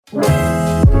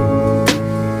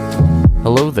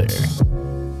Hello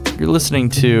there. You're listening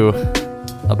to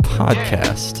a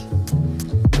podcast.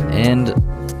 And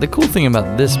the cool thing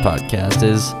about this podcast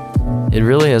is it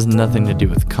really has nothing to do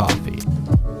with coffee.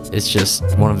 It's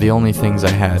just one of the only things I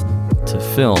had to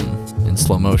film in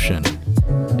slow motion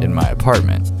in my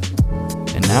apartment.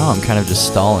 And now I'm kind of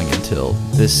just stalling until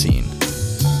this scene.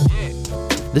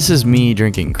 This is me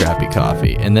drinking crappy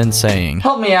coffee and then saying,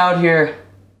 "Help me out here."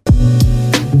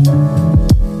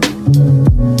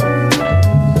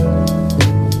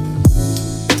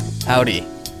 Howdy.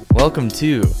 Welcome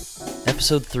to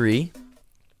episode 3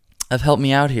 of Help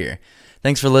Me Out Here.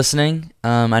 Thanks for listening.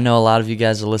 I know a lot of you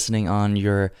guys are listening on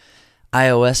your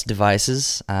iOS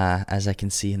devices, as I can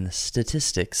see in the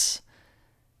statistics.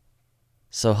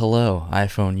 So hello,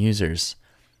 iPhone users.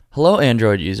 Hello,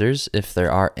 Android users, if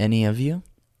there are any of you.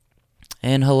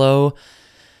 And hello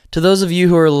to those of you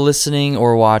who are listening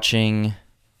or watching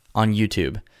on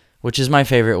YouTube, which is my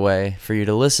favorite way for you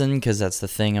to listen because that's the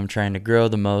thing I'm trying to grow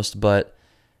the most. But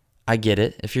I get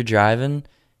it. If you're driving,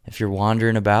 if you're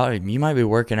wandering about, you might be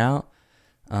working out.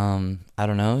 I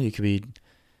don't know. You could be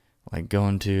like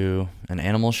going to an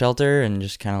animal shelter and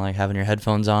just kind of like having your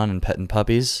headphones on and petting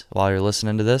puppies while you're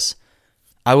listening to this.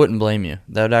 I wouldn't blame you.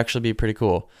 That would actually be pretty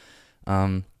cool.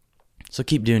 So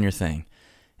keep doing your thing.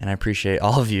 And I appreciate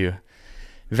all of you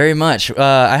very much.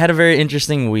 I had a very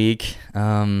interesting week.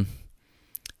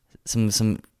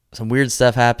 Some weird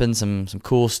stuff happened, some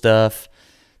cool stuff.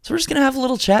 So we're just gonna have a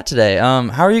little chat today.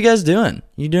 How are you guys doing?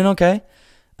 You doing okay?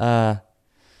 I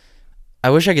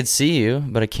wish I could see you,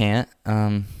 but I can't.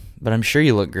 But I'm sure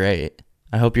you look great.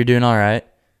 I hope you're doing all right.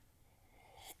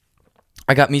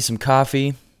 I got me some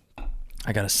coffee.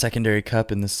 I got a secondary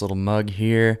cup in this little mug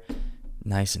here,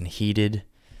 nice and heated.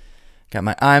 Got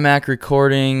my iMac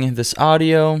recording this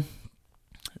audio,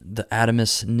 the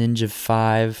Adamus Ninja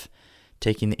 5,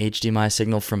 taking the HDMI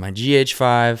signal from my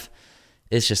GH5.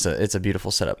 It's a beautiful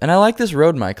setup. And I like this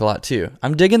Rode mic a lot too.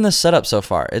 I'm digging this setup so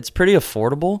far. It's pretty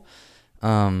affordable.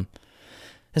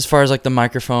 As far as like the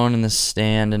microphone and the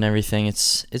stand and everything,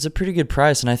 it's a pretty good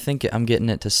price, and I think I'm getting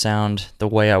it to sound the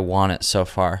way I want it so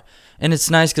far. And it's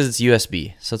nice because it's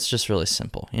USB, so it's just really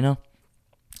simple, you know?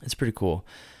 It's pretty cool.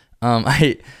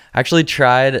 I actually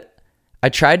tried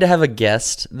to have a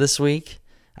guest this week.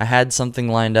 I had something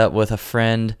lined up with a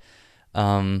friend,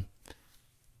 and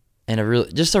a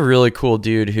really cool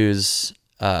dude who's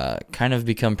kind of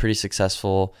become pretty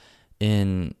successful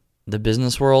in the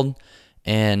business world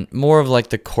and more of like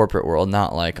the corporate world,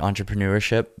 not like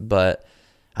entrepreneurship. But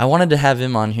I wanted to have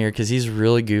him on here because he's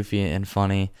really goofy and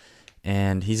funny,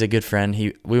 and he's a good friend.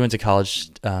 We went to college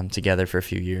together for a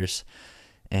few years.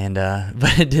 And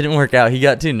but it didn't work out. He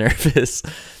got too nervous.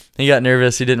 He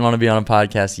didn't want to be on a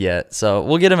podcast yet. So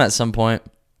we'll get him at some point.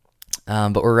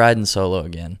 But we're riding solo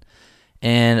again.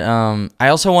 And I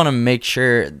also want to make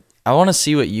sure, I want to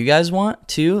see what you guys want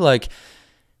too. Like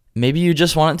maybe you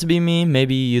just want it to be me.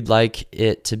 Maybe you'd like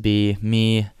it to be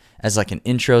me as like an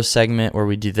intro segment where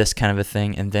we do this kind of a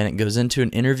thing and then it goes into an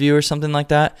interview or something like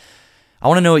that. I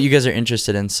want to know what you guys are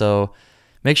interested in. So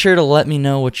make sure to let me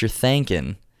know what you're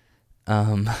thinking.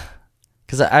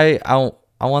 Because I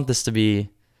want this to be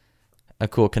a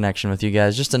cool connection with you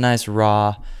guys. Just a nice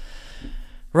raw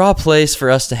place for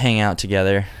us to hang out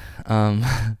together. And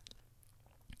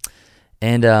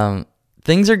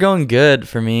things are going good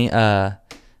for me.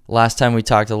 Last time we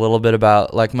talked a little bit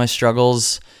about like my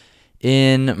struggles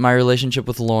in my relationship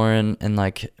with Lauren and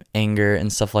like anger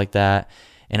and stuff like that.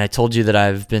 And I told you that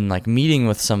I've been like meeting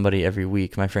with somebody every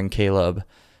week, my friend Caleb.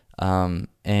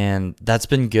 And that's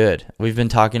been good. We've been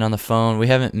talking on the phone. We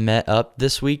haven't met up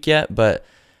this week yet, but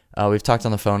we've talked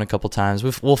on the phone a couple times.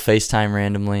 We'll FaceTime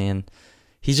randomly, and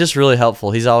he's just really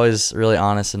helpful. He's always really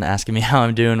honest and asking me how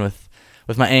I'm doing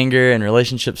with my anger and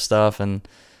relationship stuff, and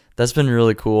that's been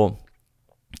really cool.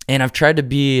 And I've tried to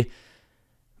be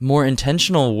more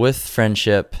intentional with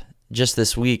friendship just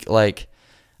this week. Like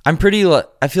I feel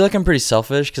like I'm pretty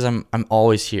selfish because I'm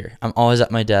always here. I'm always at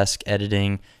my desk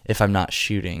editing if I'm not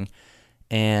shooting.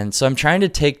 And so I'm trying to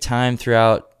take time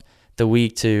throughout the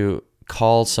week to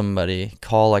call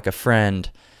like a friend,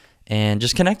 and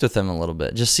just connect with them a little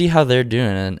bit. Just see how they're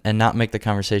doing and not make the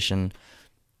conversation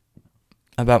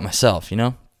about myself, you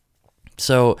know?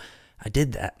 So I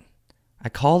did that. I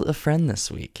called a friend this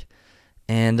week,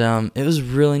 and it was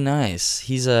really nice.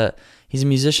 He's a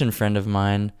musician friend of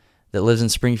mine that lives in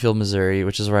Springfield, Missouri,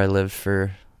 which is where I lived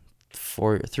for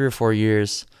 3 or 4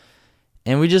 years.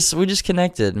 And we just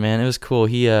connected, man. It was cool.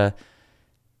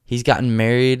 He's gotten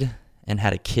married and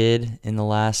had a kid in the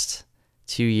last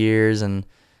 2 years, and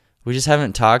we just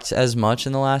haven't talked as much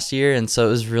in the last year, and so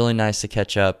it was really nice to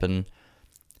catch up. And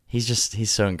he's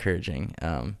so encouraging.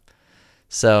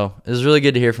 So it was really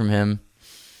good to hear from him.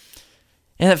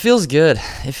 And it feels good.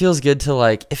 It feels good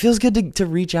to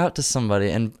reach out to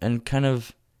somebody and kind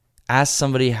of ask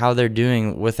somebody how they're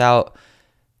doing without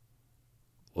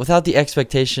the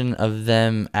expectation of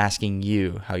them asking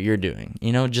you how you're doing,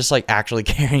 just like actually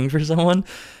caring for someone.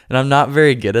 And I'm not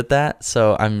very good at that.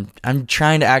 So I'm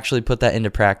trying to actually put that into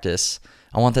practice.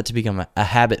 I want that to become a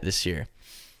habit this year.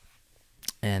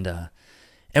 And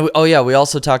we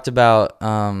also talked about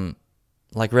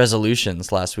like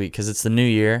resolutions last week, because it's the new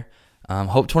year.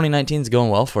 Hope 2019 is going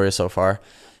well for you so far.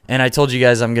 And I told you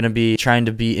guys I'm going to be trying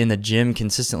to be in the gym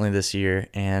consistently this year.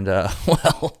 And,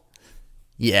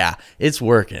 yeah, it's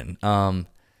working.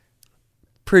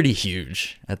 Pretty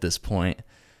huge at this point.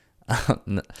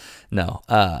 No.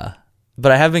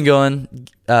 But I have been going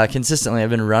consistently. I've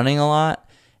been running a lot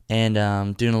and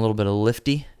doing a little bit of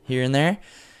lifty here and there.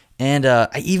 And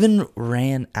I even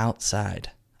ran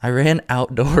outside. I ran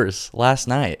outdoors last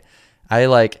night. I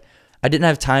didn't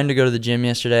have time to go to the gym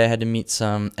yesterday. I had to meet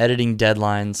some editing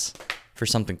deadlines for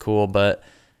something cool, but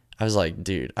I was like,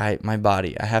 dude, my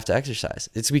body, I have to exercise.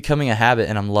 It's becoming a habit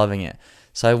and I'm loving it.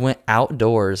 So I went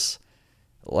outdoors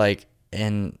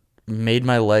and made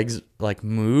my legs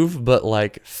move,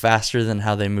 but faster than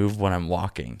how they move when I'm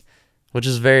walking, which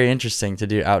is very interesting to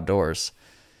do outdoors.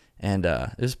 And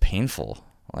it was painful.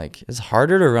 It's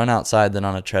harder to run outside than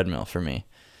on a treadmill for me.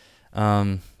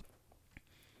 But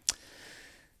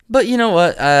you know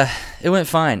what? It went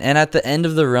fine. And at the end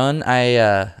of the run,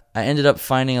 I ended up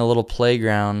finding a little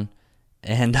playground,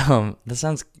 and that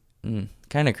sounds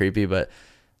kind of creepy, but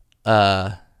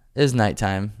it was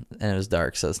nighttime and it was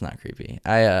dark, so it's not creepy.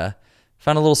 I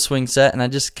found a little swing set, and I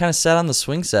just kind of sat on the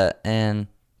swing set and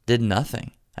did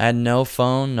nothing. I had no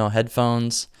phone, no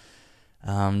headphones,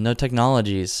 no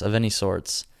technologies of any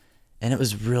sorts, and it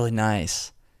was really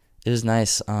nice. It was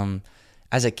nice.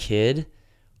 As a kid,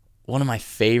 one of my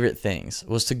favorite things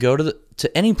was to go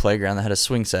to any playground that had a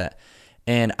swing set,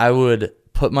 and I would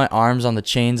put my arms on the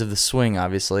chains of the swing,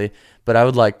 obviously, but I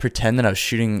would pretend that I was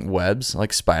shooting webs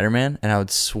like Spider-Man, and I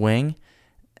would swing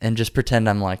and just pretend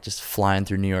I'm just flying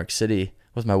through New York City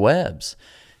with my webs.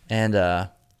 And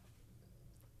I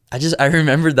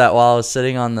remembered that while I was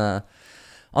sitting on the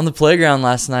playground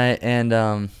last night, and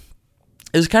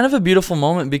it was kind of a beautiful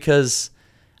moment, because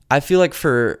I feel like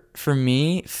for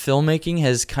me, filmmaking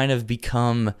has kind of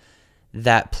become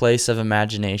that place of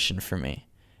imagination for me.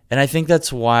 And I think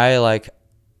that's why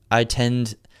I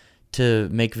tend to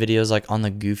make videos on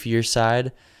the goofier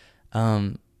side,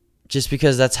 just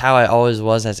because that's how I always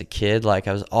was as a kid. I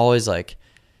was always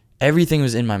everything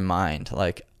was in my mind.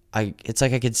 It's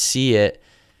I could see it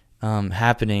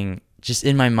happening just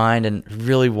in my mind and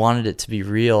really wanted it to be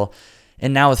real.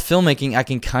 And now with filmmaking, I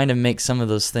can kind of make some of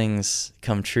those things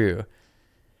come true.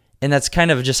 And that's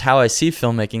kind of just how I see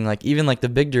filmmaking. Even the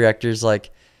big directors,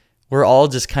 we're all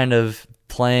just kind of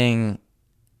playing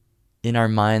in our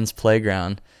mind's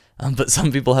playground. But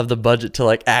some people have the budget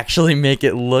to actually make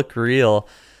it look real.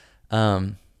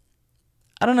 I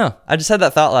don't know. I just had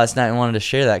that thought last night and wanted to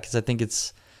share that, because I think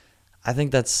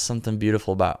that's something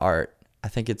beautiful about art. I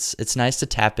think it's nice to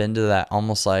tap into that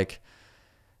almost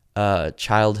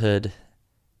childhood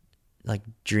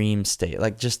dream state,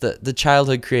 just the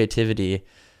childhood creativity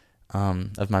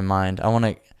of my mind. I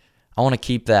want to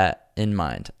keep that in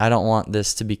mind. I don't want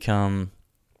this to become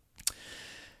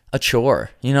a chore,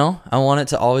 I want it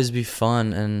to always be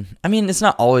fun. And I mean, it's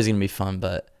not always going to be fun,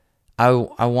 but I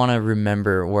want to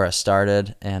remember where I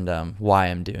started and why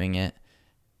I'm doing it,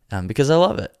 because I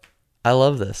love it. I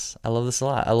love this. I love this a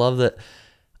lot. I love that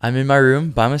I'm in my room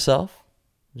by myself.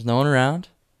 There's no one around.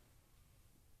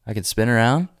 I can spin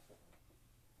around,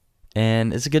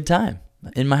 and it's a good time.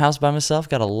 In my house by myself,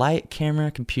 got a light,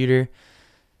 camera, computer.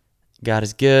 God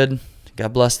is good.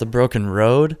 God bless the broken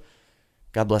road.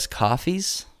 God bless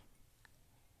coffees.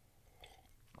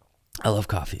 I love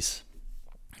coffees.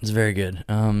 It's very good.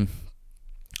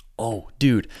 Oh,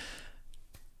 dude.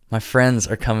 My friends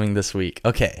are coming this week.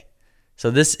 Okay.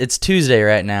 So it's Tuesday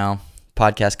right now.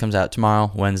 Podcast comes out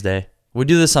tomorrow, Wednesday. We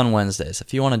do this on Wednesdays.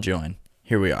 If you want to join,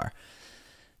 here we are.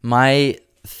 My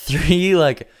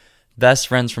 3 best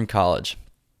friends from college,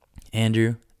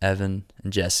 Andrew, Evan,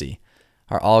 and Jesse,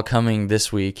 are all coming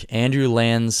this week. Andrew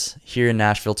lands here in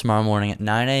Nashville tomorrow morning at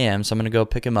 9 a.m., so I'm going to go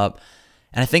pick him up.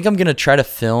 And I think I'm going to try to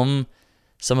film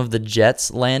some of the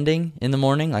jets landing in the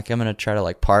morning. I'm going to try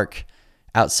to park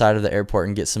outside of the airport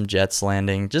and get some jets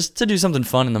landing, just to do something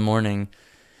fun in the morning.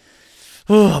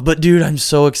 Oh, but dude, I'm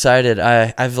so excited.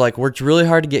 I've worked really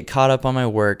hard to get caught up on my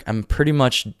work. I'm pretty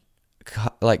much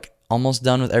almost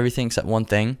done with everything except one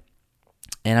thing.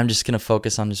 and I'm just going to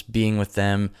focus on just being with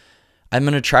them. I'm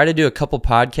going to try to do a couple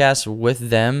podcasts with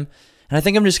them, and I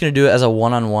think I'm just going to do it as a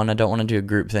one-on-one. I don't want to do a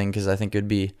group thing because I think it would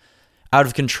be out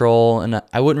of control, and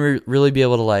I wouldn't really be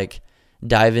able to like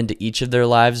dive into each of their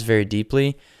lives very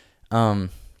deeply.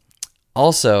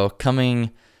 Also,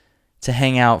 coming to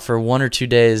hang out for 1 or 2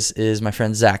 days is my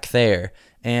friend Zach Thayer,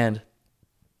 and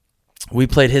we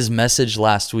played his message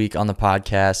last week on the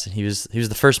podcast, and he was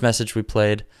the first message we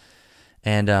played,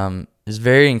 and it was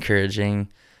very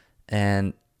encouraging.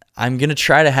 And I'm gonna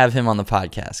try to have him on the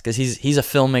podcast because he's a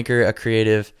filmmaker, a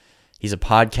creative, he's a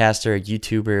podcaster, a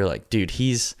YouTuber. Like, dude,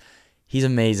 he's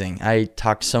amazing. I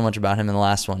talked so much about him in the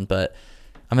last one, but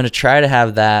I'm gonna try to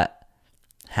have that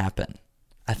happen.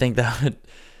 I think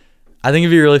it'd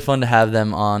be really fun to have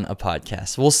them on a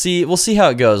podcast. We'll see how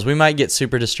it goes. We might get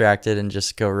super distracted and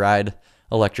just go ride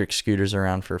electric scooters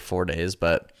around for 4 days,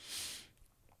 but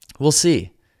we'll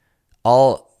see.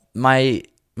 All my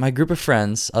group of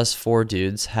friends, us 4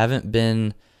 dudes, haven't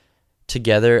been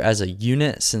together as a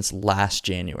unit since last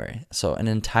January. So an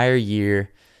entire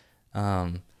year.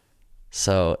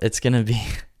 So it's going to be,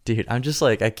 dude, I'm just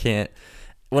like, I can't,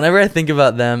 whenever I think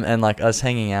about them and like us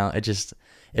hanging out,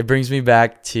 it brings me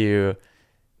back to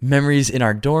memories in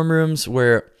our dorm rooms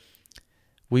where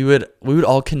we would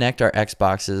all connect our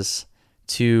Xboxes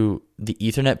to the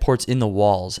Ethernet ports in the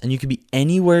walls, and you could be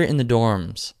anywhere in the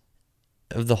dorms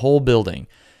of the whole building.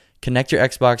 Connect your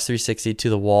Xbox 360 to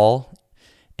the wall,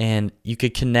 and you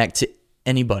could connect to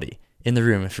anybody in the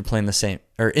room if you're playing the same,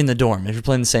 or in the dorm if you're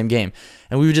playing the same game.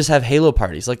 And we would just have Halo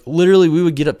parties. Like, literally, we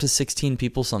would get up to 16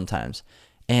 people sometimes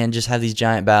and just have these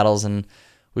giant battles, and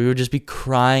we would just be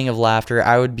crying of laughter.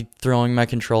 I would be throwing my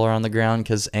controller on the ground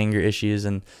because anger issues,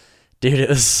 and dude, it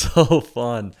was so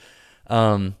fun.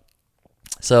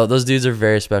 So those dudes are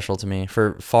very special to me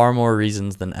for far more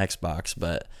reasons than Xbox,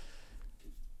 but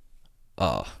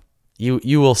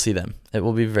you will see them. It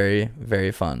will be very,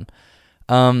 very fun.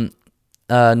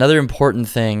 Another important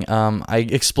thing, I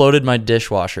exploded my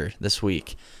dishwasher this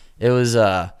week. It was,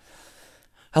 I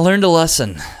learned a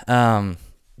lesson.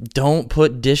 Don't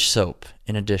put dish soap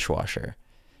in a dishwasher.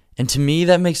 And to me,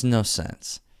 that makes no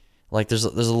sense. Like, the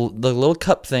little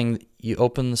cup thing, you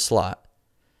open the slot,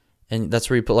 and that's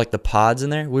where you put like the pods in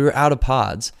there. We were out of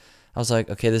pods. I was like,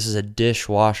 okay, this is a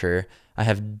dishwasher. I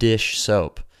have dish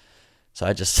soap. So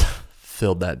I just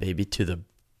filled that baby to the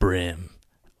brim,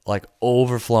 like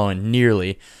overflowing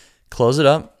nearly. Close it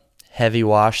up, heavy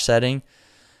wash setting.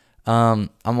 I'm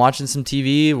watching some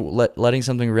TV, letting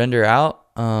something render out.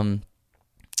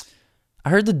 I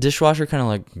heard the dishwasher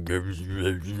kind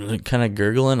of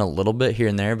gurgling a little bit here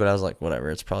and there, but I was like,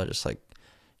 whatever. It's probably just like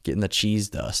getting the cheese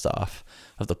dust off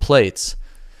of the plates.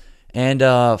 And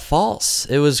false.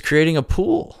 It was creating a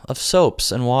pool of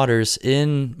soaps and waters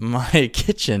in my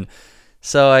kitchen.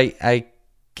 So I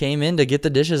came in to get the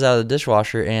dishes out of the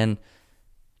dishwasher, and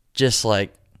just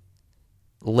like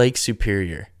Lake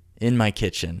Superior in my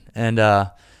kitchen. And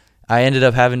I ended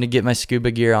up having to get my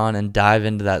scuba gear on and dive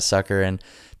into that sucker, and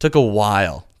took a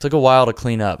while to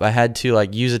clean up. I had to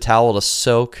like use a towel to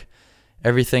soak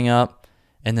everything up,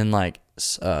 and then like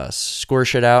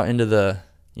squish it out into the,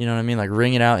 you know what I mean? Like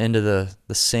wring it out into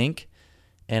the sink.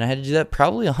 And I had to do that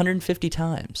probably 150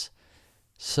 times.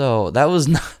 So that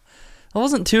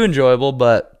wasn't too enjoyable,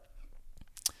 but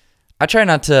I try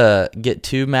not to get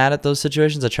too mad at those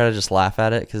situations. I try to just laugh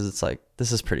at it because it's like,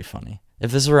 this is pretty funny.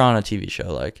 If this were on a TV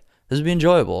show, like, this would be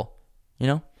enjoyable, you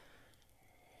know?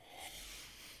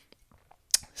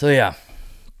 So yeah.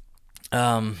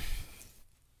 I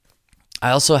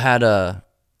also had a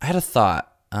thought.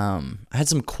 I had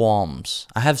some qualms.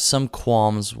 I have some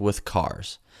qualms with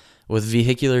cars, with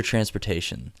vehicular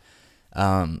transportation.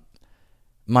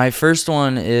 My first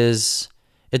one is,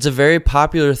 it's a very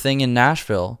popular thing in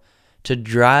Nashville to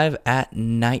drive at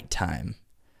nighttime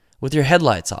with your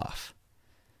headlights off.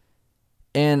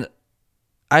 And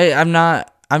I've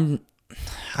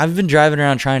been driving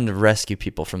around trying to rescue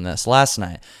people from this. Last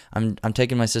night, I'm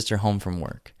taking my sister home from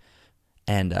work,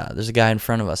 and there's a guy in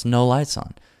front of us, no lights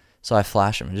on. So I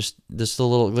flash him, just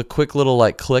the quick little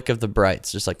like click of the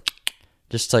brights, just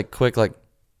like quick, like,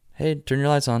 hey, turn your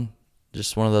lights on,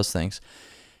 just one of those things.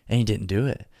 And he didn't do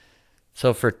it.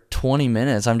 So for 20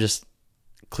 minutes, I'm just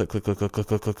click, click, click, click, click,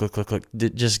 click, click, click, click,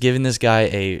 click, just giving this guy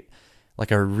a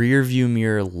rear view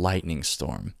mirror lightning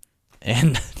storm,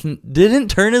 and didn't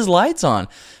turn his lights on.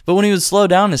 But when he would slow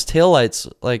down, his tail lights,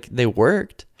 like, they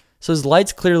worked. So his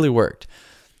lights clearly worked,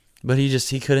 but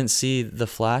he couldn't see the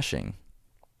flashing.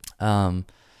 So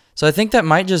I think that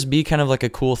might just be kind of like a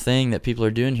cool thing that people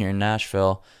are doing here in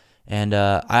Nashville. And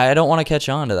I don't want to catch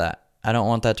on to that. I don't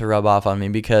want that to rub off on me,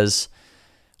 because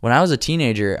when I was a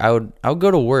teenager, I would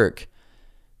go to work,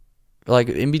 like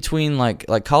in between like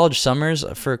college summers.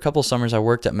 For a couple summers, I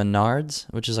worked at Menards,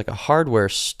 which is like a hardware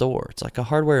store. It's like a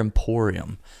hardware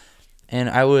emporium. And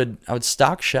I would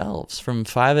stock shelves from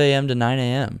 5 a.m. to 9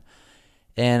 a.m.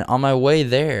 And on my way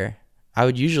there, I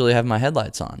would usually have my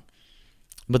headlights on.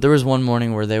 But there was one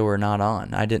morning where they were not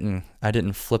on. I didn't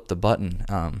flip the button.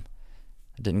 I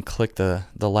didn't click the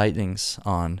lightnings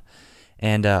on.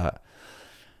 And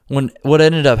what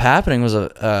ended up happening was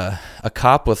a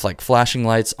cop with like flashing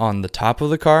lights on the top of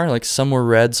the car, like some were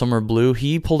red, some were blue.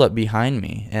 He pulled up behind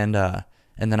me, and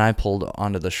then I pulled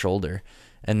onto the shoulder,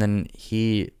 and then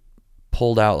he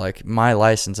pulled out like my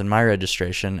license and my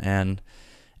registration, and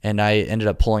I ended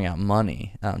up pulling out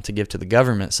money to give to the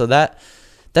government. So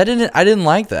I didn't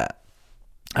like that.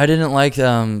 I didn't like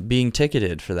being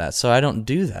ticketed for that. So I don't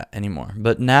do that anymore.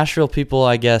 But Nashville people,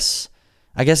 I guess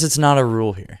it's not a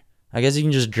rule here. I guess you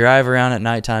can just drive around at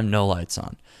nighttime, no lights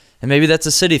on. And maybe that's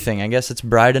a city thing. I guess it's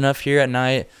bright enough here at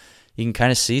night. You can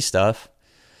kind of see stuff.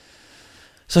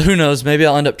 So who knows? Maybe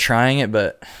I'll end up trying it,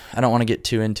 but I don't want to get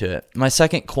too into it. My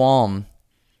second qualm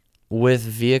with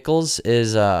vehicles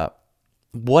is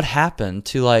what happened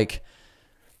to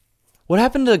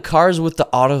cars with the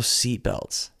auto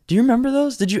seatbelts? Do you remember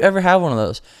those? Did you ever have one of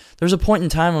those? There was a point in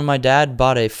time when my dad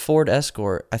bought a Ford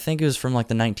Escort. I think it was from like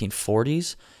the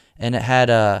 1940s, and it had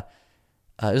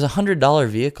it was $100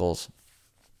 vehicles,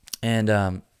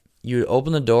 and you would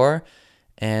open the door,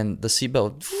 and the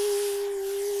seatbelt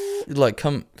would like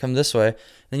come this way.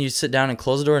 Then you'd sit down and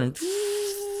close the door, and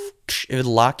it would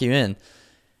lock you in.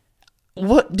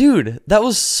 What, dude? That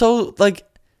was so like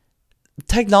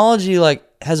technology like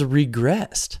has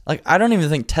regressed. Like I don't even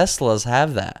think Teslas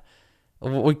have that.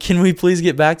 Can we please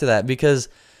get back to that? Because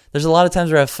there's a lot of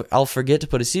times where I'll forget to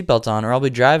put a seatbelt on, or I'll be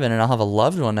driving and I'll have a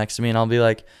loved one next to me, and I'll be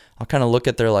like, I'll kind of look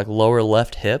at their like lower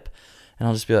left hip, and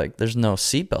I'll just be like, there's no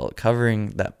seatbelt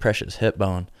covering that precious hip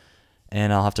bone,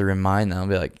 and I'll have to remind them. I'll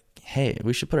be like, hey,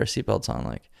 we should put our seatbelts on,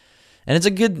 like. And it's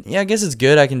I guess it's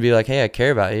good. I can be like, hey, I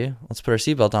care about you. Let's put our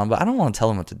seatbelt on. But I don't want to tell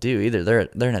them what to do either.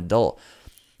 They're an adult.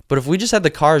 But if we just had the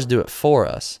cars do it for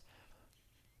us,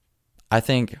 I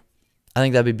think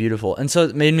that'd be beautiful. And so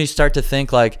it made me start to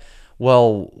think like,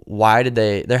 well, why did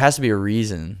there has to be a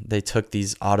reason they took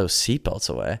these auto seatbelts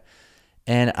away.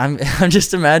 And I'm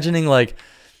just imagining like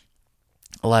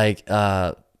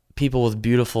people with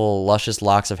beautiful, luscious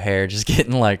locks of hair just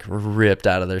getting like ripped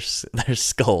out of their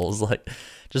skulls, like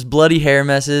just bloody hair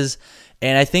messes.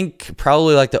 And I think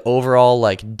probably like the overall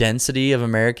like density of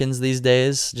Americans these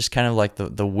days, just kind of like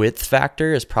the width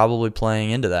factor is probably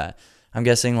playing into that. I'm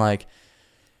guessing like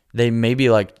they maybe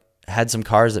like had some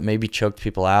cars that maybe choked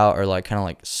people out, or like kind of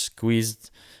like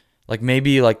squeezed, like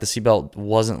maybe like the seatbelt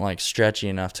wasn't like stretchy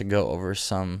enough to go over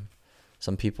some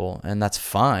people, and that's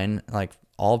fine. Like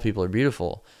all people are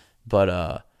beautiful, but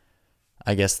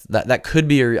I guess that could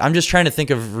be I'm just trying to think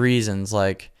of reasons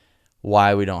like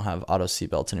why we don't have auto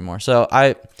seatbelts anymore. So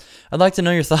I'd like to know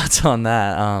your thoughts on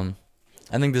that.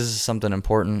 I think this is something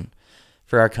important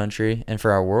for our country and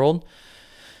for our world,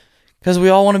 because we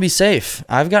all want to be safe.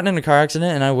 I've gotten in a car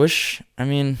accident, and I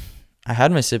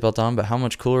had my seatbelt on, but how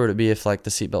much cooler would it be if like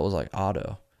the seatbelt was like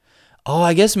auto? Oh,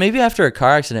 I guess maybe after a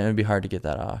car accident, it would be hard to get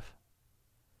that off.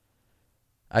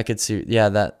 I could see, yeah,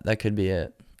 that could be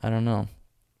it. I don't know.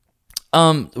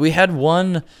 We had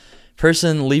one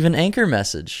person leave an Anchor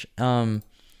message, and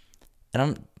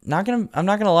I'm not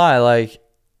gonna lie, like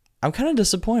I'm kind of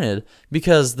disappointed,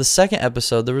 because the second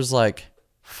episode there was like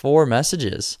 4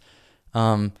 messages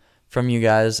from you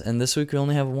guys, and this week we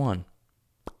only have 1.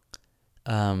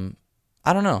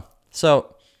 I don't know.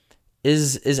 So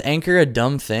is Anchor a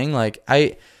dumb thing? Like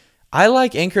I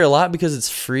like Anchor a lot because it's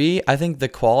free. I think the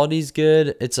quality's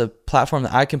good. It's a platform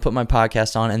that I can put my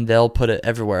podcast on, and they'll put it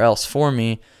everywhere else for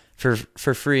me for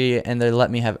free, and they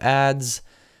let me have ads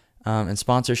and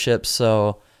sponsorships.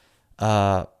 So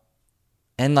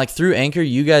and like through Anchor,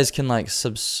 you guys can like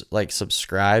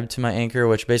subscribe to my Anchor,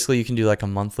 which basically you can do like a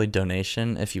monthly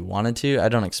donation if you wanted to. I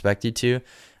don't expect you to.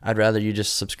 I'd rather you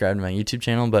just subscribe to my YouTube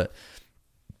channel, but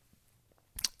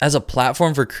as a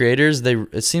platform for creators,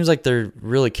 it seems like they're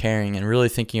really caring and really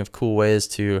thinking of cool ways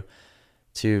to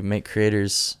make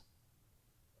creators,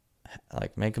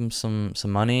 like make them some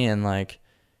money, and like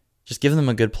just give them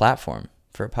a good platform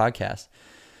for a podcast.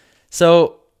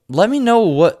 So let me know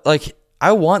what, like,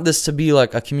 I want this to be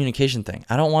like a communication thing.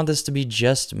 I don't want this to be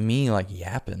just me like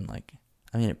yapping. Like,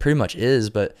 I mean, it pretty much is,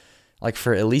 but like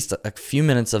for at least a few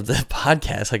minutes of the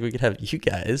podcast, like we could have you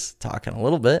guys talking a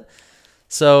little bit.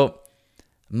 So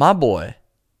my boy,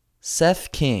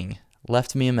 Seth King,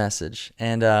 left me a message,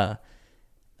 and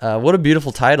What a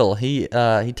beautiful title. He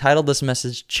titled this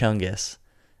message Chungus.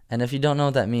 And if you don't know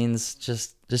what that means,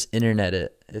 just internet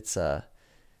it. It's a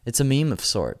meme of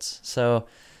sorts. So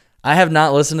I have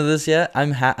not listened to this yet.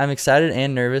 I'm excited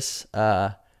and nervous.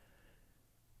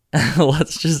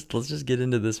 Let's just get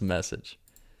into this message.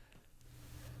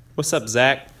 What's up,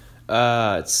 Zach?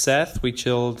 It's Seth. We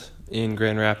chilled in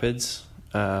Grand Rapids.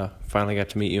 Finally got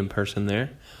to meet you in person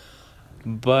there.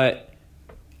 But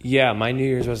yeah, my New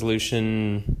Year's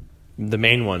resolution, the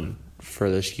main one for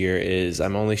this year, is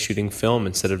I'm only shooting film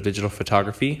instead of digital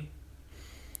photography.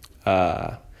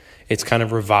 It's kind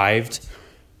of revived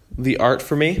the art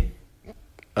for me.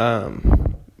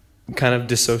 Kind of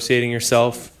dissociating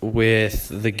yourself with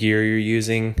the gear you're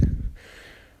using,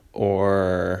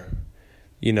 or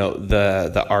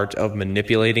the art of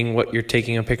manipulating what you're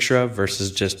taking a picture of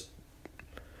versus just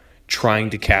trying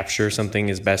to capture something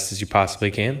as best as you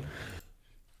possibly can.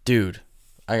 Dude,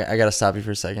 I gotta stop you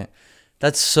for a second.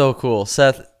 That's so cool,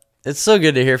 Seth. It's so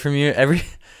good to hear from you.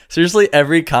 Seriously,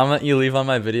 every comment you leave on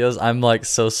my videos, I'm like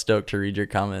so stoked to read your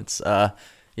comments.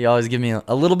 You always give me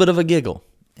a little bit of a giggle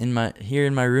in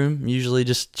my room. Usually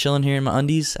just chilling here in my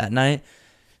undies at night,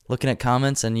 looking at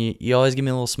comments, and you always give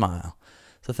me a little smile.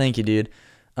 So thank you, dude.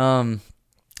 And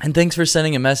thanks for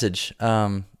sending a message.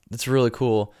 That's really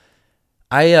cool.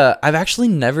 I've actually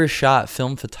never shot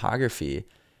film photography,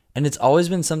 and it's always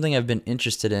been something I've been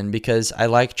interested in because I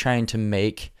like trying to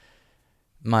make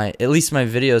at least my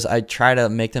videos, I try to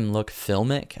make them look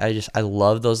filmic. I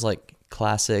love those like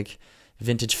classic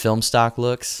vintage film stock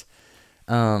looks.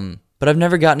 But I've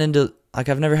never gotten into,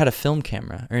 I've never had a film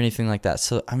camera or anything like that.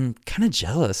 So I'm kind of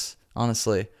jealous,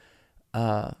 honestly.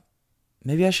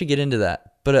 Maybe I should get into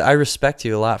that. But I respect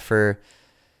you a lot for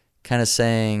kind of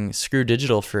saying screw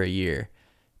digital for a year.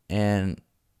 And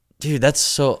dude, that's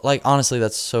so, honestly,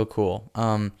 that's so cool.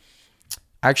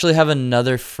 I actually have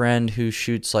another friend who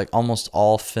shoots almost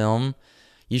all film.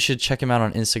 You should check him out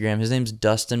on Instagram. His name's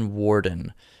Dustin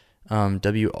Worden,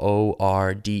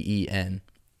 Worden.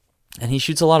 And he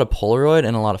shoots a lot of Polaroid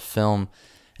and a lot of film,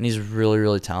 and he's really,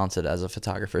 really talented as a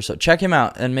photographer. So check him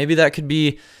out, and maybe that could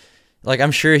be,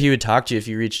 I'm sure he would talk to you if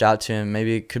you reached out to him.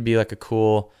 Maybe it could be a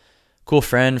cool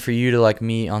friend for you to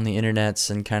meet on the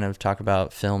internets and kind of talk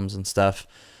about films and stuff.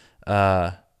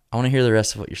 I want to hear the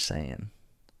rest of what you're saying.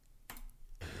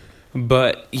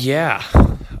 But yeah,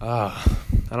 I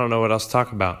don't know what else to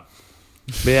talk about.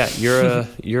 But yeah,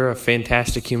 you're a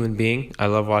fantastic human being. I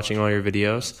love watching all your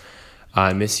videos.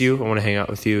 I miss you. I want to hang out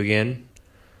with you again.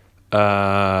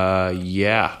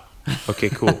 Yeah. Okay,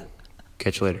 cool.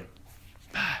 Catch you later.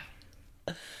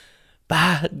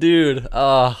 Bye, dude.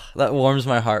 Oh, that warms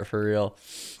my heart for real.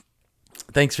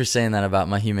 Thanks for saying that about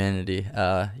my humanity.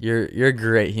 You're a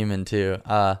great human too.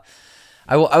 I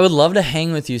would love to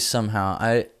hang with you somehow.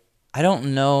 I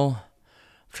don't know.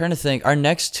 I'm trying to think. Our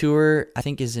next tour, I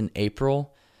think, is in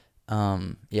April.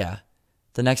 Yeah.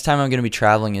 The next time I'm going to be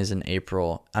traveling is in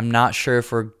April. I'm not sure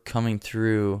if we're coming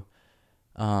through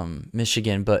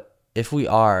Michigan, but if we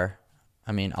are,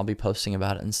 I'll be posting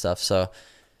about it and stuff. So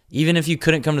even if you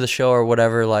couldn't come to the show or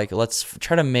whatever, let's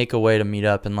try to make a way to meet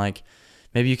up, and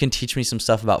maybe you can teach me some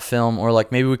stuff about film, or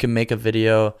maybe we can make a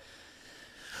video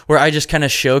where I just kind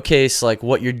of showcase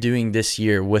what you're doing this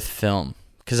year with film.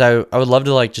 Because I would love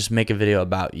to just make a video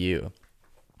about you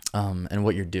and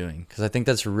what you're doing. Because I think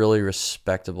that's really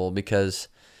respectable, because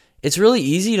it's really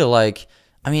easy to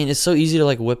it's so easy to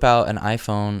whip out an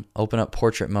iPhone, open up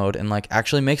portrait mode, and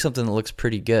actually make something that looks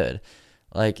pretty good.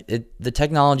 The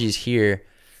technology's here.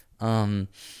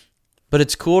 But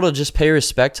it's cool to just pay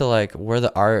respect to where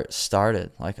the art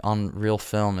started, on real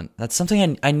film. And that's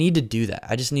something I need to do that.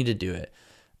 I just need to do it.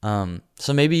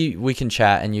 So maybe we can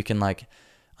chat, and you can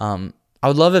I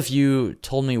would love if you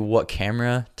told me what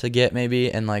camera to get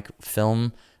maybe, and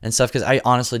film and stuff, because I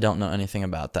honestly don't know anything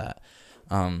about that.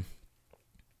 But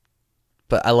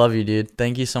I love you, dude.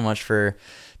 Thank you so much for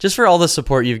all the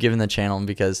support you've given the channel,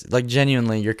 because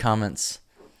genuinely your comments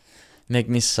make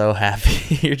me so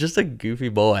happy. You're just a goofy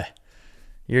boy.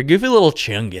 You're a goofy little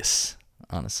chungus,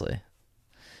 honestly.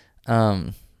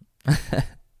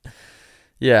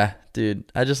 Yeah,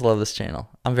 dude, I just love this channel.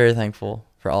 I'm very thankful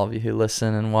for all of you who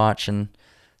listen and watch and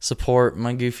support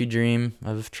my goofy dream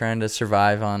of trying to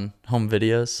survive on home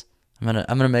videos. I'm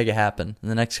gonna make it happen in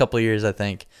the next couple of years. I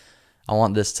think I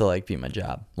want this to be my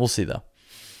job. We'll see though.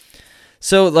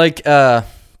 So the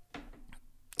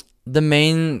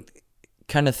main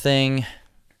kind of thing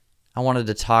I wanted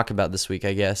to talk about this week,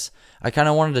 I guess, I kind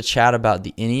of wanted to chat about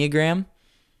the Enneagram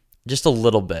just a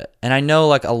little bit. And I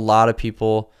know a lot of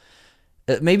people,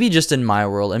 maybe just in my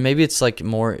world, and maybe it's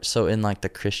more so in the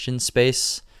Christian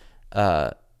space,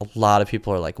 a lot of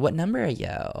people are like, what number are you?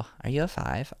 Are you a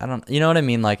 5? You know what I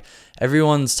mean? Like,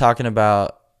 everyone's talking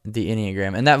about the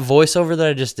Enneagram. And that voiceover that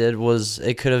I just did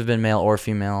it could have been male or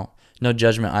female. No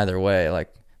judgment either way.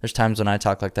 Like, there's times when I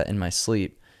talk like that in my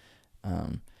sleep.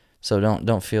 So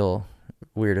don't feel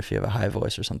weird if you have a high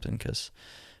voice or something, because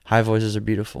high voices are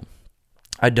beautiful.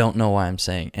 I don't know why I'm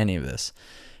saying any of this.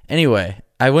 Anyway,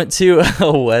 I went to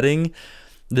a wedding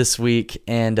this week,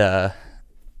 and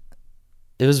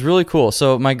it was really cool.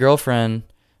 So my girlfriend,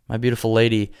 my beautiful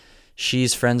lady,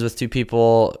 she's friends with 2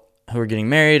 people who are getting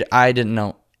married. I didn't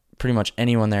know pretty much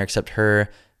anyone there except her,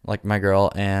 like my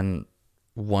girl, and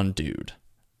one dude,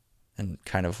 and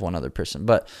kind of one other person.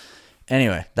 But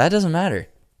anyway, that doesn't matter.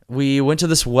 We went to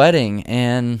this wedding,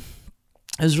 and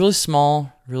it was really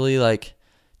small, really like,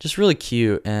 just really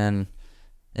cute and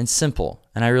simple,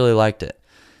 and I really liked it.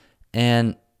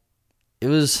 And it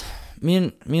was me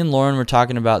and Lauren were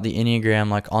talking about the Enneagram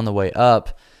like on the way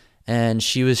up, and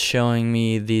she was showing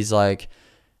me these, like,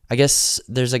 I guess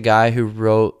there's a guy who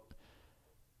wrote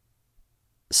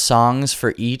songs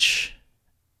for each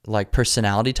like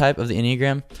personality type of the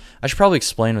Enneagram. I should probably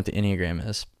explain what the Enneagram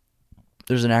is.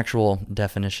 There's an actual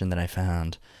definition that I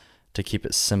found to keep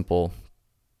it simple.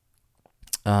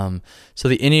 So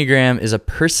the Enneagram is a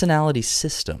personality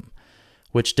system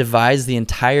which divides the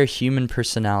entire human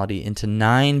personality into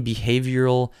 9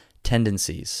 behavioral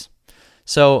tendencies.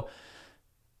 So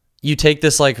you take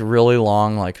this like really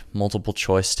long like multiple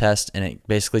choice test, and it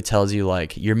basically tells you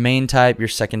like your main type, your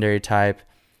secondary type,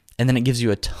 and then it gives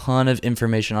you a ton of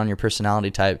information on your personality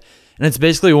type. And it's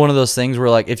basically one of those things where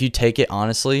like if you take it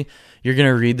honestly, you're going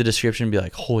to read the description and be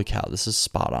like, holy cow, this is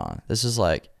spot on. This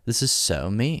is so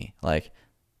me. Like,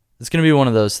 it's going to be one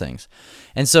of those things.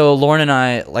 And so Lauren and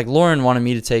I, like, Lauren wanted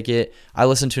me to take it. I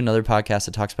listen to another podcast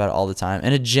that talks about it all the time,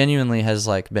 and it genuinely has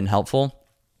like been helpful.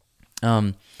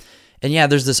 And yeah,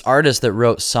 there's this artist that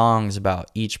wrote songs about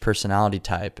each personality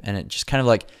type, and it just kind of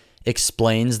like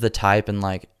explains the type and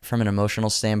like from an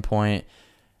emotional standpoint,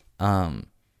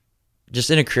 just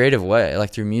in a creative way,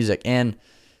 like through music. And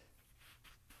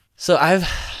so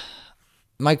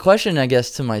my question, I guess,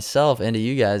 to myself and to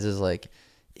you guys is like,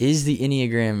 is the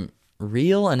Enneagram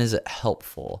real and is it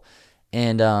helpful?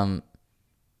 And I'm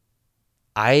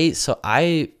a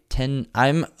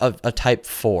type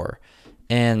 4,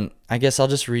 and I guess I'll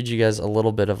just read you guys a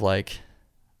little bit of like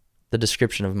the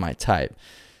description of my type.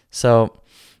 So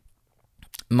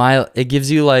it gives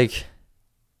you like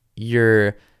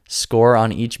your score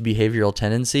on each behavioral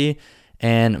tendency,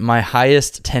 and my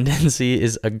highest tendency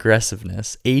is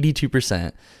aggressiveness,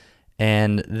 82%,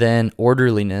 and then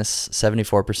orderliness,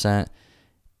 74%,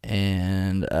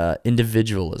 and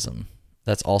individualism,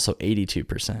 that's also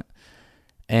 82%.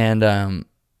 And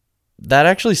that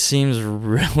actually seems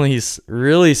really,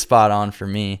 really spot on for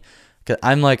me, because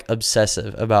I'm like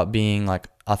obsessive about being like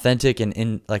authentic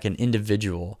and like an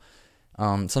individual.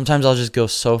 Sometimes I'll just go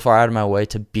so far out of my way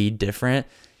to be different,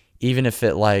 even if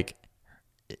it like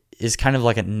is kind of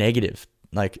like a negative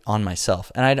like on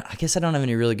myself. And I guess I don't have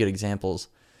any really good examples.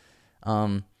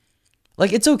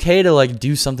 Like, it's okay to like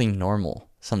do something normal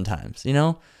sometimes, you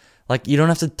know, like you don't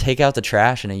have to take out the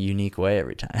trash in a unique way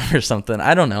every time or something.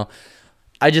 I don't know.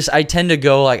 I tend to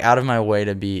go like out of my way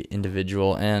to be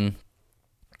individual. And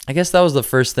I guess that was the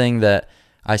first thing that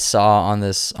I saw on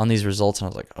these results. And I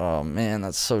was like, oh man,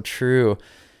 that's so true.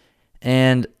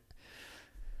 And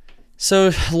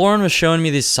so Lauren was showing me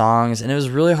these songs, and it was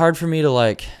really hard for me to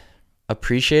like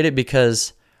appreciate it,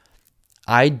 because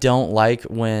I don't like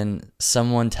when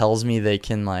someone tells me they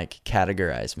can like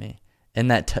categorize me, and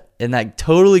that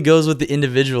totally goes with the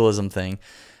individualism thing.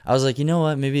 I was like, you know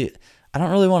what? Maybe I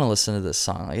don't really want to listen to this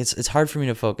song. Like, it's hard for me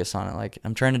to focus on it. Like,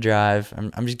 I'm trying to drive.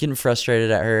 I'm just getting frustrated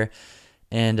at her,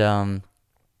 and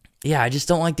yeah, I just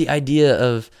don't like the idea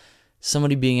of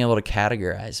somebody being able to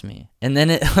categorize me. And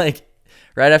then it like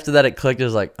right after that, it clicked. It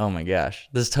was like, oh my gosh,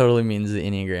 this totally means the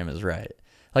Enneagram is right.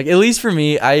 Like, at least for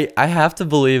me, I have to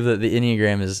believe that the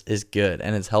Enneagram is good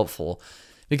and it's helpful,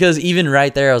 because even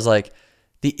right there, I was like,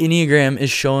 the Enneagram is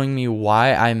showing me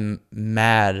why I'm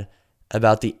mad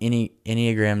about the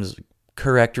Enneagram's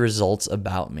correct results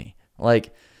about me.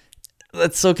 Like,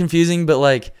 that's so confusing, but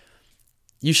like,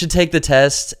 you should take the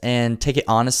test and take it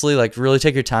honestly. Like, really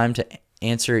take your time to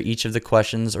answer each of the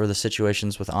questions or the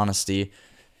situations with honesty.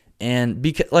 And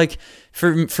because like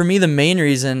for me, the main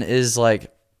reason is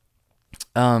like,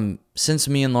 since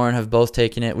me and Lauren have both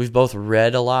taken it, we've both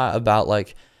read a lot about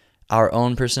like our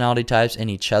own personality types and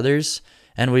each other's,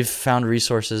 and we've found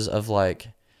resources of like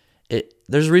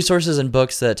there's resources and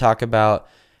books that talk about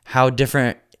how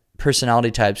different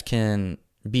personality types can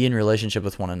be in relationship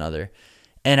with one another.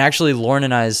 And actually, Lauren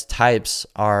and I's types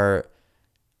are,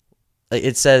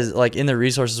 it says, like, in the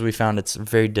resources we found, it's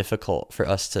very difficult for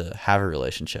us to have a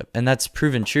relationship. And that's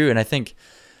proven true. And I think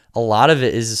a lot of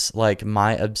it is, like,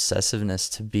 my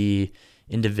obsessiveness to be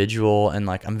individual, and,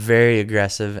 like, I'm very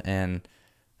aggressive, and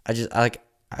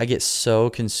I get so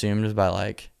consumed by,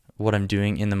 like, what I'm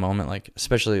doing in the moment, like,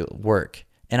 especially work.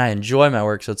 And I enjoy my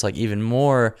work, so it's, like, even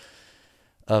more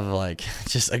of, like,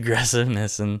 just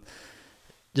aggressiveness and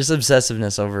just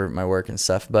obsessiveness over my work and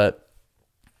stuff. But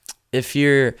if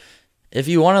you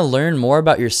want to learn more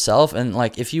about yourself, and,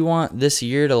 like, if you want this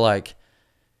year to, like,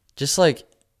 just, like,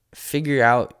 figure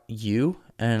out you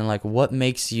and, like, what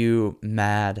makes you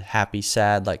mad, happy,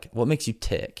 sad, like, what makes you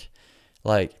tick,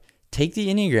 like, take the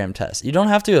Enneagram test. You don't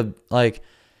have to, like,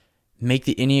 make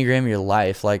the Enneagram your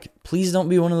life. Like, please don't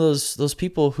be one of those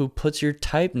people who puts your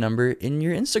type number in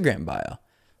your Instagram bio.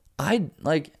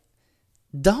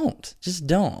 Don't.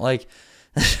 Like,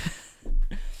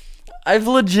 I've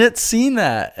legit seen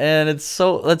that, and that's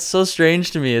so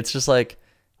strange to me. It's just like,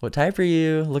 what type are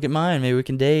you? Look at mine. Maybe we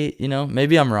can date,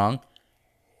 Maybe I'm wrong.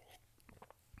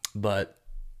 But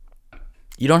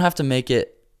you don't have to make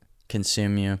it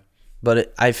consume you.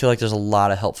 But I feel like there's a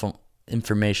lot of helpful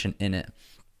information in it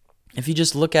if you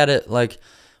just look at it, like,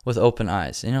 with open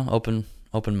eyes, open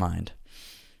mind.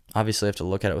 Obviously, I have to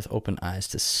look at it with open eyes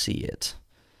to see it.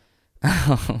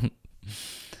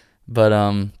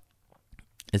 But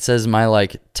it says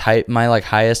my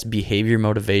highest behavior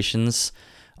motivations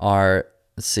are,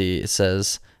 let's see, it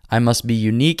says I must be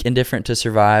unique and different to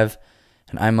survive,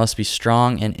 and I must be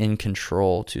strong and in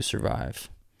control to survive.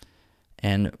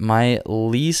 And my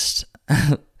lowest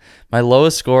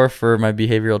score for my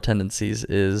behavioral tendencies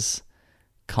is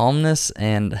calmness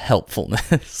and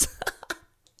helpfulness.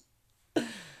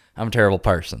 I'm a terrible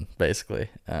person, basically.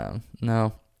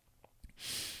 No.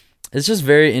 It's just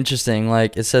very interesting.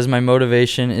 Like, it says my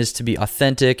motivation is to be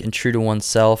authentic and true to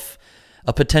oneself.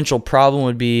 A potential problem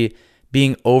would be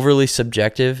being overly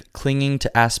subjective, clinging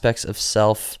to aspects of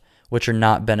self which are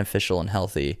not beneficial and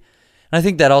healthy. And I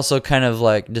think that also kind of,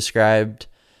 like, described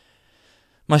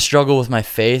my struggle with my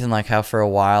faith, and, like, how for a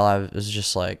while I was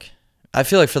just, like, I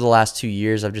feel like for the last 2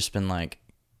 years I've just been, like,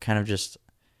 kind of just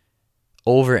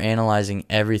over analyzing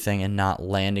everything and not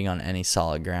landing on any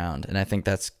solid ground. And I think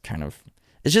that's kind of,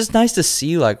 it's just nice to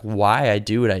see, like, why I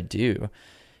do what I do.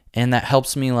 And that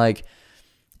helps me, like,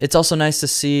 it's also nice to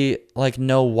see, like,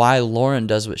 know why Lauren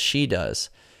does what she does.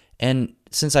 And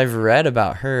since I've read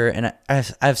about her, and I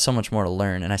have so much more to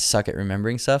learn, and I suck at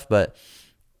remembering stuff, but,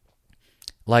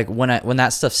 like, when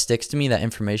that stuff sticks to me, that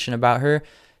information about her,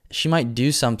 she might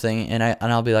do something, and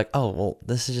I'll be like, oh, well,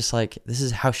 this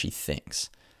is how she thinks.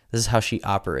 This is how she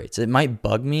operates. It might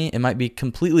bug me. It might be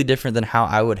completely different than how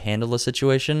I would handle a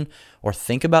situation or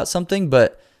think about something,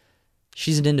 but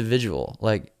she's an individual.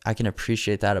 Like, I can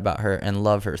appreciate that about her and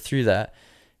love her through that.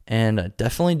 And I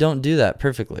definitely don't do that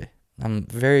perfectly. I'm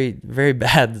very, very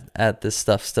bad at this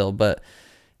stuff still, but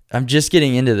I'm just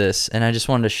getting into this, and I just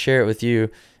wanted to share it with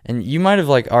you. And you might have,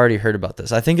 like, already heard about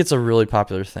this. I think it's a really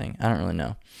popular thing. I don't really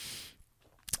know.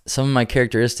 Some of my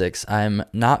characteristics: I'm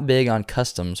not big on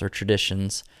customs or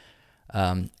traditions.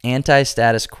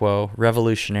 Anti-status quo,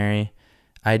 revolutionary.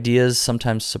 Ideas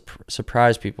sometimes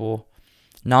surprise people.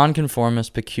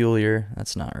 Nonconformist, peculiar.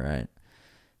 That's not right.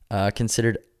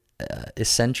 Considered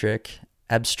eccentric.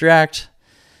 Abstract.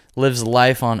 Lives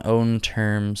life on own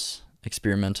terms.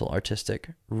 Experimental, artistic.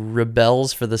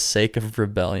 Rebels for the sake of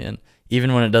rebellion,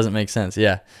 even when it doesn't make sense.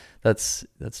 Yeah, that's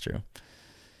true.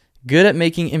 Good at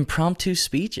making impromptu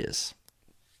speeches.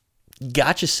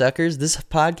 Gotcha, suckers. This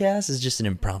podcast is just an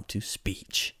impromptu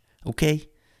speech. Okay?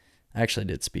 I actually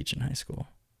did speech in high school,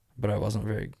 but I wasn't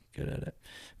very good at it.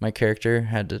 My character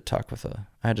had to talk with a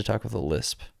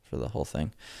lisp for the whole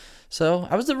thing. So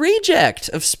I was the reject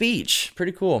of speech.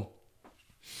 Pretty cool.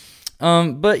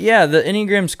 But yeah, the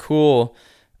Enneagram's cool.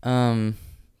 But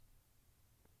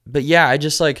yeah, I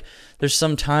just, like, there's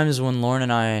some times when Lauren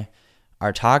and I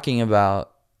are talking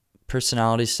about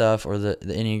personality stuff or the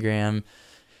Enneagram,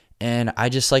 and I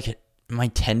just, like, my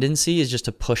tendency is just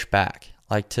to push back,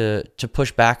 like to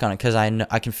push back on it, because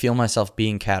I can feel myself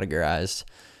being categorized.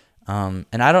 And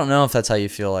I don't know if that's how you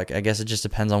feel. Like, I guess it just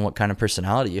depends on what kind of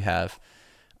personality you have.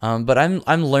 But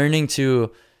I'm learning to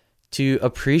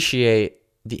appreciate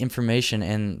the information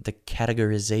and the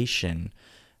categorization,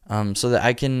 so that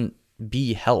I can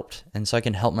be helped, and so I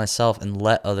can help myself and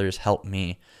let others help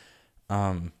me.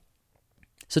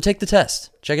 So take the test,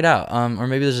 check it out. Or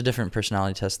maybe there's a different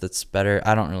personality test that's better.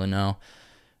 I don't really know.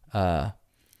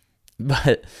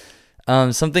 But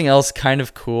something else kind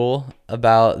of cool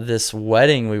about this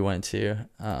wedding we went to.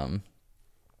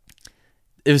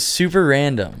 it was super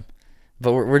random,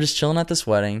 but we're just chilling at this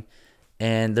wedding,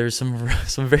 and there's some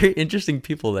very interesting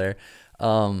people there.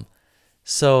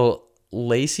 So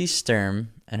Lacey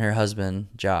Sturm and her husband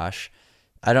Josh.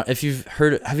 Have you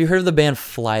heard of the band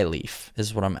Flyleaf?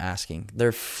 Is what I'm asking.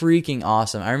 They're freaking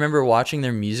awesome. I remember watching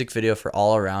their music video for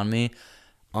All Around Me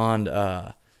on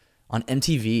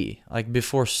MTV, like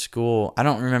before school. I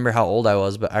don't remember how old I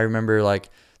was, but I remember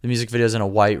like the music video's in a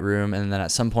white room, and then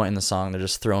at some point in the song, they're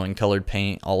just throwing colored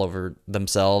paint all over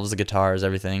themselves, the guitars,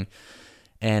 everything.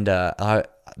 And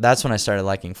that's when I started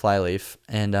liking Flyleaf.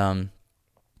 And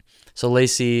so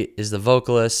Lacey is the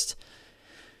vocalist.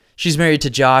 She's married to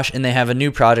Josh, and they have a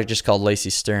new project just called Lacey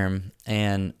Sturm.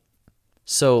 And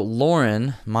so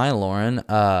Lauren,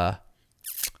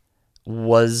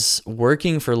 was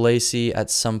working for Lacey at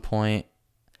some point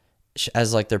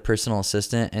as like their personal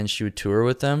assistant, and she would tour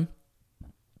with them.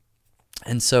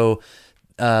 And so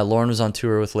Lauren was on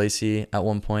tour with Lacey at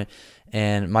one point,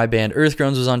 and my band Earth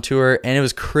Groans was on tour, and it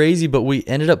was crazy, but we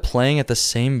ended up playing at the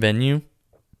same venue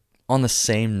on the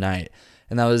same night.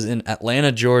 And that was in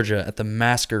Atlanta, Georgia at the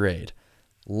Masquerade.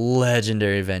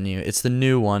 Legendary venue. It's the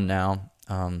new one now.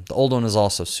 The old one is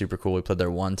also super cool. We played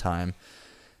there one time.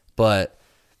 But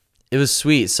it was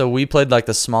sweet. So we played like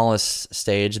the smallest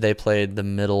stage. They played the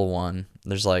middle one.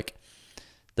 There's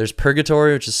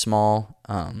Purgatory, which is small.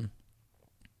 I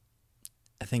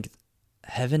think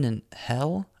Heaven and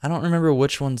Hell. I don't remember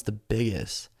which one's the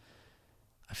biggest.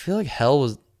 I feel like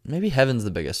maybe Heaven's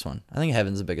the biggest one. I think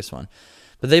Heaven's the biggest one.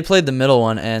 But they played the middle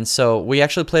one, and so we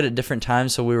actually played at different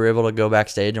times, so we were able to go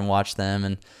backstage and watch them,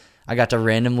 and I got to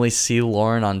randomly see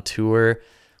Lauren on tour,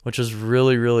 which was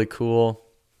really, really cool.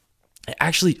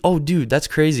 Actually, oh, dude, that's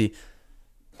crazy.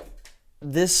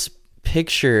 This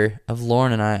picture of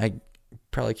Lauren and I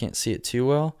probably can't see it too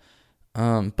well,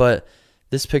 but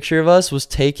this picture of us was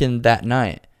taken that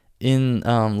night in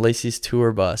Lacey's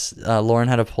tour bus. Lauren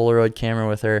had a Polaroid camera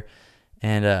with her,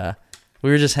 and we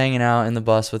were just hanging out in the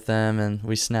bus with them, and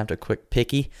we snapped a quick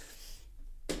picky.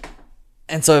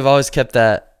 And so I've always kept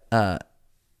that.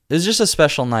 It was just a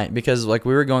special night because like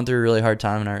we were going through a really hard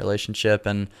time in our relationship,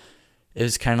 and it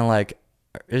was kind of like,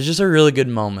 it was just a really good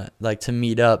moment, like to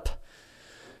meet up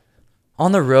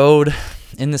on the road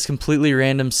in this completely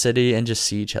random city and just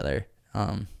see each other.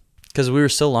 Because we were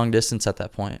still long distance at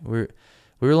that point. We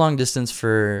were long distance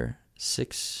for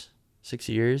six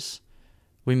years.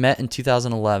 We met in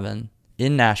 2011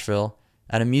 in Nashville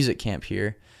at a music camp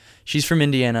here. She's from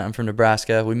Indiana. I'm from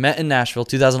Nebraska. We met in Nashville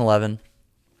 2011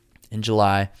 in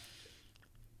July.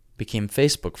 Became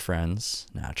Facebook friends,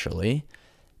 naturally.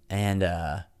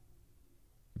 And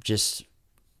just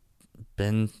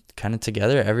been kind of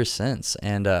together ever since.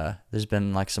 And there's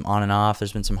been like some on and off.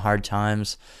 There's been some hard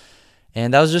times.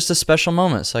 And that was just a special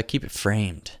moment. So I keep it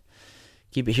framed.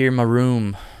 Keep it here in my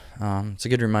room. It's a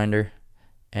good reminder.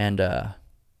 And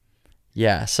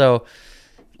yeah, so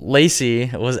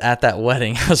Lacey was at that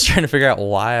wedding. I was trying to figure out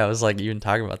why I was like even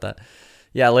talking about that.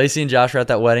 Yeah, Lacey and Josh were at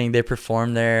that wedding. They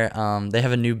performed there. They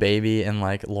have a new baby, and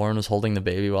like Lauren was holding the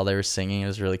baby while they were singing. It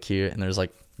was really cute, and there was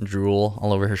like drool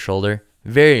all over her shoulder.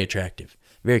 Very attractive,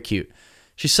 very cute.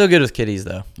 She's so good with kitties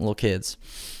though, little kids.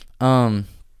 And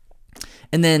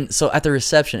then so at the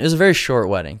reception, it was a very short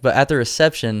wedding, but at the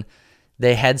reception,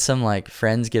 they had some like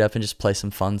friends get up and just play some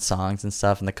fun songs and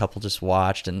stuff, and the couple just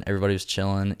watched, and everybody was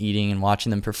chilling, eating, and watching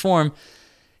them perform.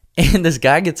 And this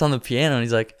guy gets on the piano, and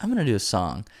he's like, "I'm gonna do a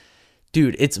song."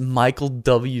 Dude, it's Michael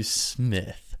W.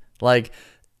 Smith. Like,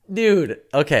 dude,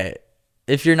 okay,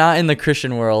 if you're not in the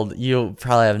Christian world, you'll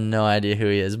probably have no idea who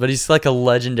he is, but he's like a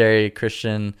legendary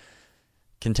Christian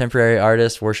contemporary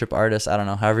artist, worship artist, I don't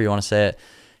know, however you want to say it.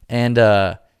 And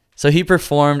so he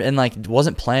performed and like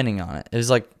wasn't planning on it. It was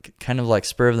like kind of like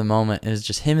spur of the moment. It was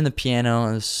just him and the piano,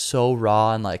 and it was so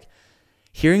raw, and like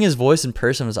hearing his voice in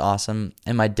person was awesome.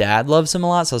 And my dad loves him a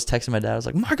lot, so I was texting my dad. I was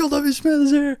like, "Michael W. Smith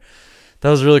is here." That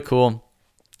was really cool.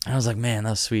 And I was like, man, that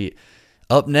was sweet.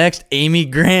 Up next, Amy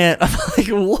Grant. I'm like,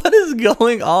 what is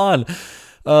going on?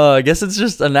 I guess it's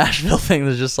just a Nashville thing.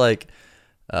 There's just like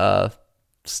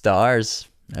stars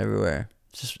everywhere.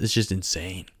 It's just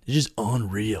insane. It's just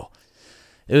unreal.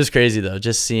 It was crazy though,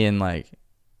 just seeing like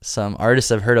some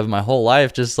artists I've heard of my whole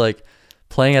life just like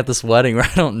playing at this wedding where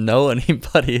I don't know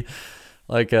anybody.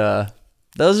 Like that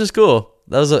was just cool.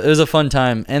 It was a fun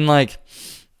time. And like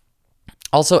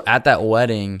also at that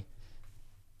wedding,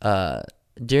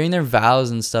 during their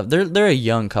vows and stuff, they're a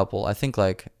young couple. I think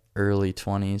like early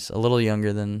 20s, a little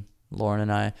younger than Lauren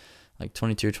and I, like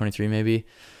 22 or 23 maybe.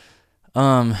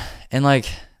 And like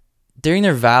during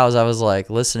their vows, I was like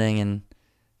listening, and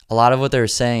a lot of what they were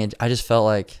saying, I just felt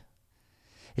like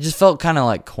it just felt kind of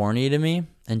like corny to me.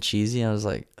 and cheesy. I was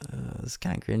like, it's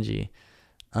kind of cringy.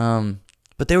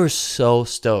 But they were so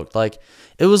stoked. Like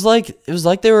it was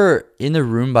like they were in the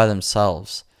room by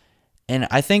themselves. And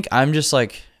I think I'm just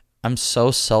like, I'm so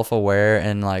self-aware,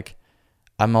 and like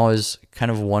I'm always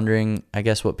kind of wondering, I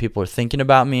guess, what people are thinking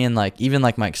about me, and like even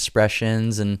like my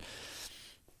expressions,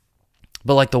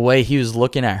 but like the way he was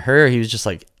looking at her, he was just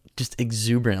like just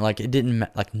exuberant. Like it didn't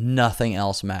like nothing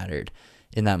else mattered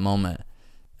in that moment.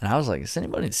 And I was like, is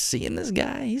anybody seeing this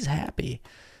guy? He's happy.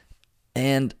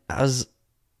 And I was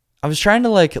trying to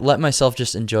like let myself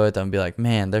just enjoy it though, and be like,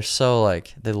 man, they're so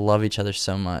like, they love each other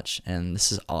so much, and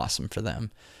this is awesome for them.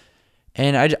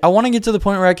 And I want to get to the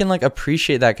point where I can like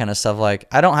appreciate that kind of stuff. Like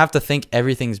I don't have to think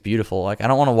everything's beautiful. Like I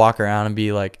don't want to walk around and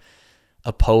be like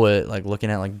a poet, like looking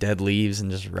at like dead leaves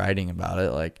and just writing about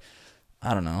it. Like,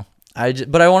 I don't know.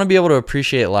 But I want to be able to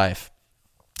appreciate life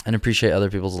and appreciate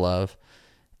other people's love,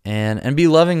 and be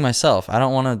loving myself. I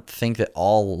don't want to think that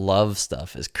all love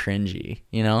stuff is cringy.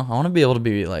 You know, I want to be able to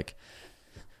be like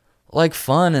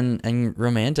fun and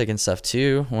romantic and stuff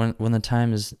too when the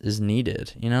time is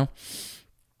needed, you know?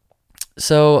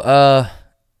 So,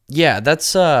 yeah,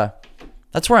 that's where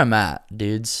I'm at,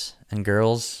 dudes and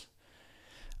girls.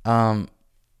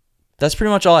 That's pretty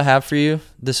much all I have for you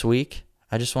this week.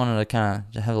 I just wanted to kind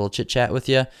of have a little chit chat with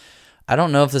you. I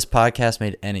don't know if this podcast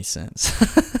made any sense,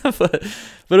 but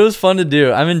it was fun to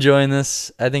do. I'm enjoying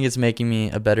this. I think it's making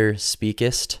me a better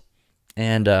speakist.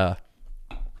 And,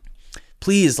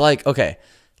 please, like, okay,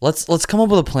 let's come up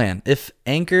with a plan. If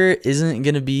Anchor isn't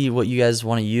going to be what you guys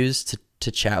want to use to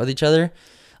chat with each other,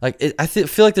 like I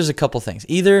feel like there's a couple things.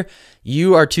 Either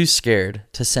you are too scared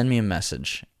to send me a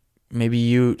message. Maybe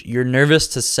you're nervous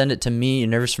to send it to me. You're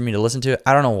nervous for me to listen to it.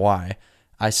 I don't know why.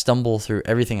 I stumble through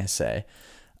everything I say.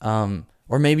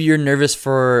 Or maybe you're nervous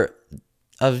for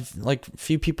like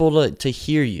few people to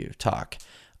hear you talk.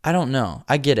 I don't know.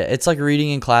 I get it. It's like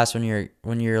reading in class when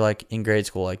you're like in grade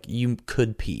school. Like you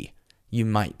could pee. You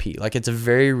might pee. Like it's a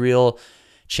very real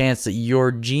chance that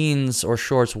your jeans or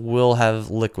shorts will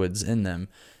have liquids in them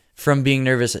from being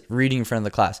nervous reading in front of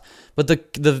the class. But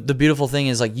the beautiful thing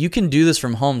is like you can do this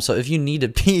from home. So if you need to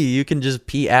pee, you can just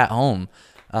pee at home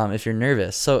if you're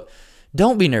nervous. So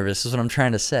don't be nervous is what I'm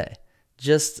trying to say.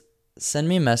 Just send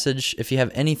me a message if you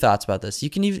have any thoughts about this. You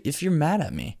can even, if you're mad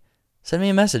at me, send me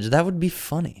a message. That would be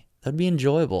funny. That'd be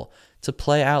enjoyable to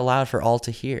play out loud for all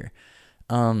to hear.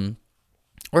 Or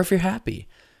if you're happy,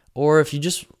 or if you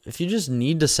just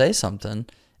need to say something,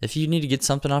 if you need to get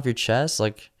something off your chest,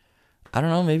 like, I don't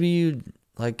know, maybe you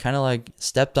like kind of like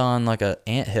stepped on like a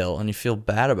anthill and you feel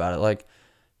bad about it. Like,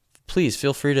 please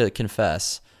feel free to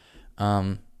confess.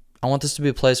 I want this to be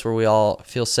a place where we all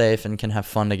feel safe and can have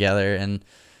fun together and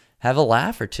have a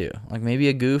laugh or two, like maybe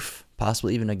a goof,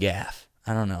 possibly even a gaffe.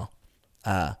 I don't know.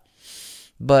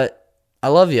 But I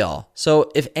love y'all.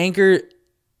 So if Anchor's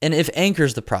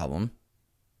the problem,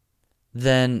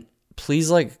 then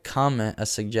please like comment a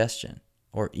suggestion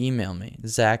or email me,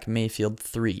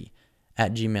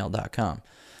 zachmayfield3@gmail.com.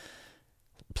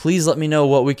 Please let me know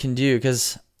what we can do,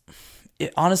 because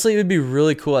honestly, it would be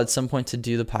really cool at some point to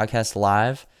do the podcast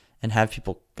live and have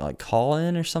people like call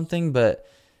in or something, but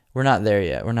we're not there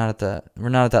yet. We're not at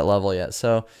that level yet.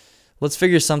 So let's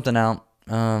figure something out.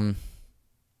 I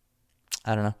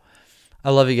don't know. I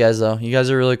love you guys though. You guys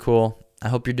are really cool. I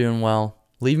hope you're doing well.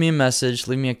 Leave me a message.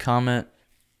 Leave me a comment.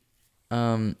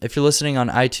 If you're listening on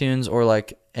iTunes or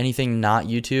like anything not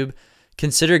YouTube,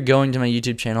 consider going to my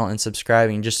YouTube channel and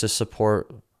subscribing just to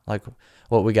support like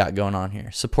what we got going on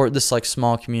here. Support this like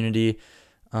small community.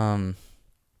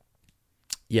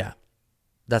 Yeah,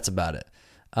 that's about it.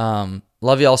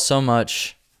 Love y'all so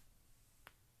much.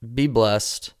 Be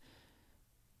blessed.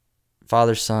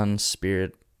 Father, Son,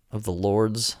 Spirit of the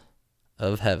Lords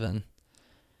of Heaven.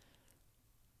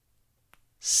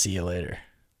 See you later.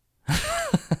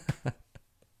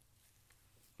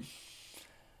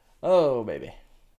 Oh, baby.